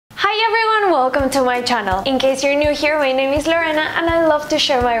welcome to my channel. In case you're new here, my name is Lorena and I love to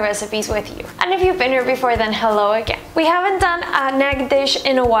share my recipes with you. And if you've been here before, then hello again. We haven't done an egg dish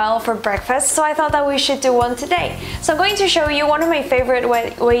in a while for breakfast, so I thought that we should do one today. So I'm going to show you one of my favorite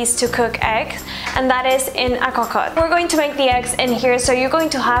ways to cook eggs, and that is in a cocotte. We're going to make the eggs in here, so you're going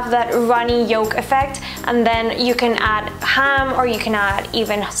to have that runny yolk effect, and then you can add ham or you can add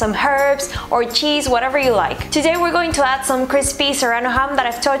even some herbs or cheese, whatever you like. Today we're going to add some crispy serrano ham that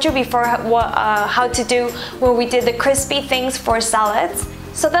I've taught you before how to do when we did the crispy things for salads.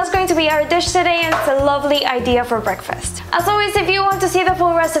 So that's going to be our dish today, and it's a lovely idea for breakfast. As always, if you want to see the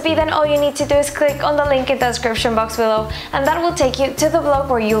full recipe, then all you need to do is click on the link in the description box below, and that will take you to the blog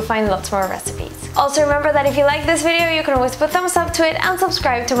where you'll find lots more recipes. Also remember that if you like this video, you can always put thumbs up to it and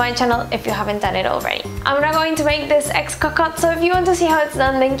subscribe to my channel if you haven't done it already. I'm now going to make this egg cocotte, so if you want to see how it's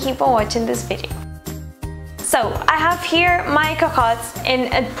done, then keep on watching this video. So I have here my cocottes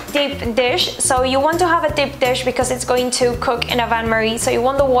in a deep dish. So you want to have a deep dish because it's going to cook in a bain-marie, so you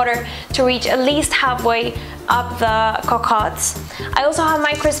want the water to reach at least halfway up the cocottes. I also have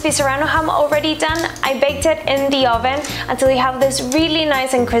my crispy serrano ham already done. I baked it in the oven until you have this really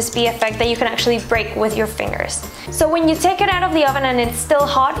nice and crispy effect that you can actually break with your fingers. So when you take it out of the oven and it's still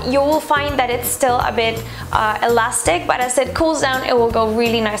hot, you will find that it's still a bit elastic, but as it cools down, it will go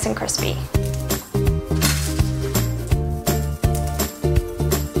really nice and crispy.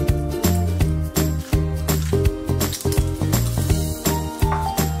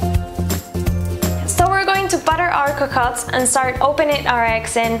 To butter our cocottes and start opening our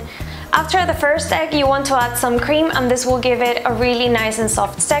eggs in. After the first egg, you want to add some cream, and this will give it a really nice and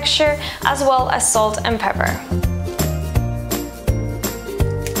soft texture, as well as salt and pepper.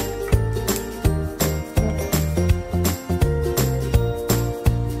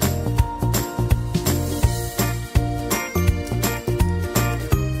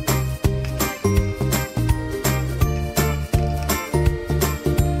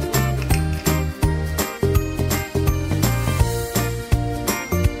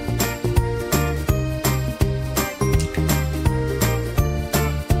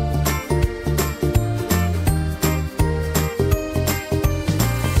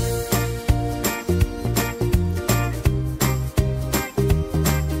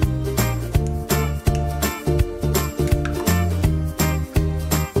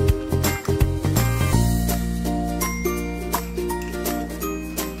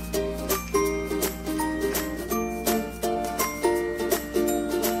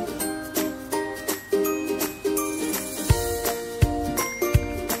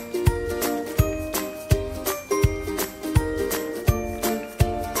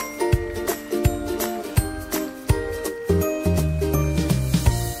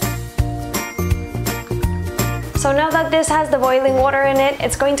 So now that this has the boiling water in it,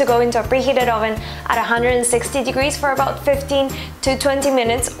 it's going to go into a preheated oven at 160 degrees for about 15 to 20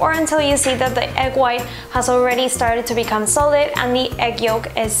 minutes, or until you see that the egg white has already started to become solid and the egg yolk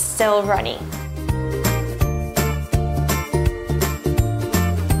is still runny.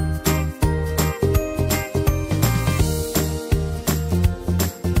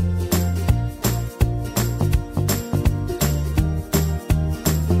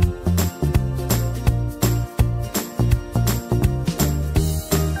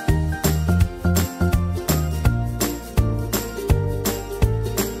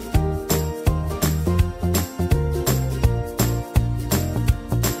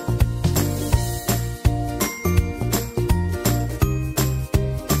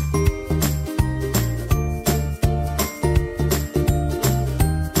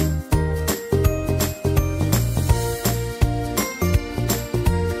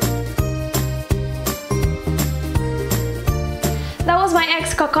 My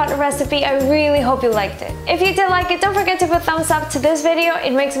eggs cocotte recipe. I really hope you liked it. If you did like it, don't forget to put thumbs up to this video.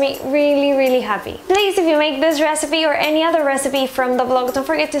 It makes me really happy. Please, if you make this recipe or any other recipe from the blog, don't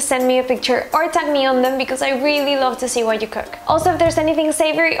forget to send me a picture or tag me on them, because I really love to see what you cook. Also, if there's anything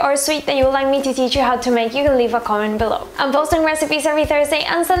savory or sweet that you would like me to teach you how to make, you can leave a comment below. I'm posting recipes every Thursday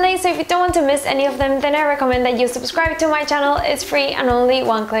and Sunday, so if you don't want to miss any of them, then I recommend that you subscribe to my channel. It's free and only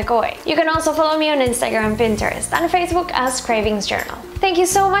one click away. You can also follow me on Instagram, Pinterest, and Facebook as Cravings Journal. Thank you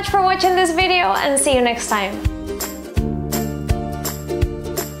so much for watching this video, and see you next time.